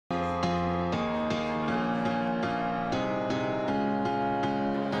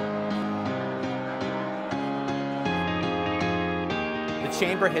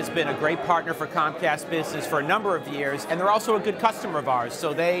Chamber has been a great partner for Comcast Business for a number of years, and they're also a good customer of ours.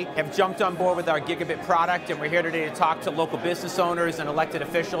 So they have jumped on board with our gigabit product, and we're here today to talk to local business owners and elected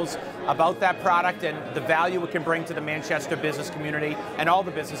officials about that product and the value it can bring to the Manchester business community and all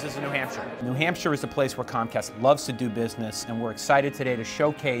the businesses in New Hampshire. New Hampshire is a place where Comcast loves to do business, and we're excited today to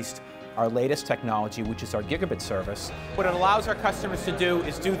showcase our latest technology, which is our gigabit service. What it allows our customers to do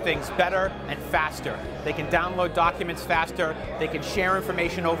is do things better and faster. They can download documents faster, they can share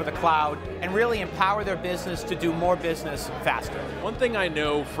information over the cloud, and really empower their business to do more business faster. One thing I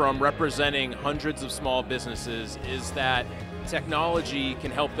know from representing hundreds of small businesses is that technology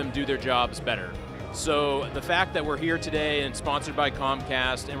can help them do their jobs better. So the fact that we're here today and sponsored by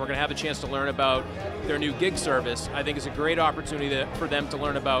Comcast, and we're going to have a chance to learn about their new gig service, I think is a great opportunity for them to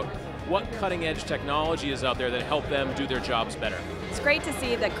learn about what cutting-edge technology is out there that help them do their jobs better. It's great to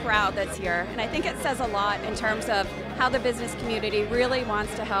see the crowd that's here, and I think it says a lot in terms of how the business community really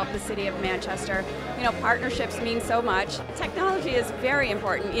wants to help the city of Manchester. You know, partnerships mean so much. Technology is very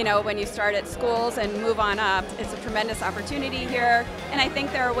important, you know, when you start at schools and move on up. It's a tremendous opportunity here, and I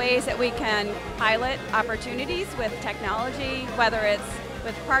think there are ways that we can pilot opportunities with technology, whether it's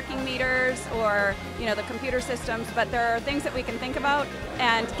with parking meters or, you know, the computer systems, but there are things that we can think about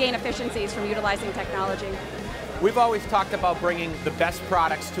and gain efficiencies from utilizing technology. We've always talked about bringing the best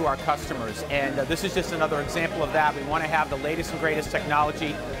products to our customers, and this is just another example of that. We want to have the latest and greatest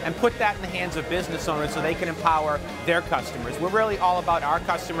technology and put that in the hands of business owners so they can empower their customers. We're really all about our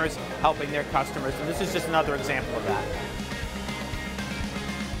customers helping their customers, and this is just another example of that.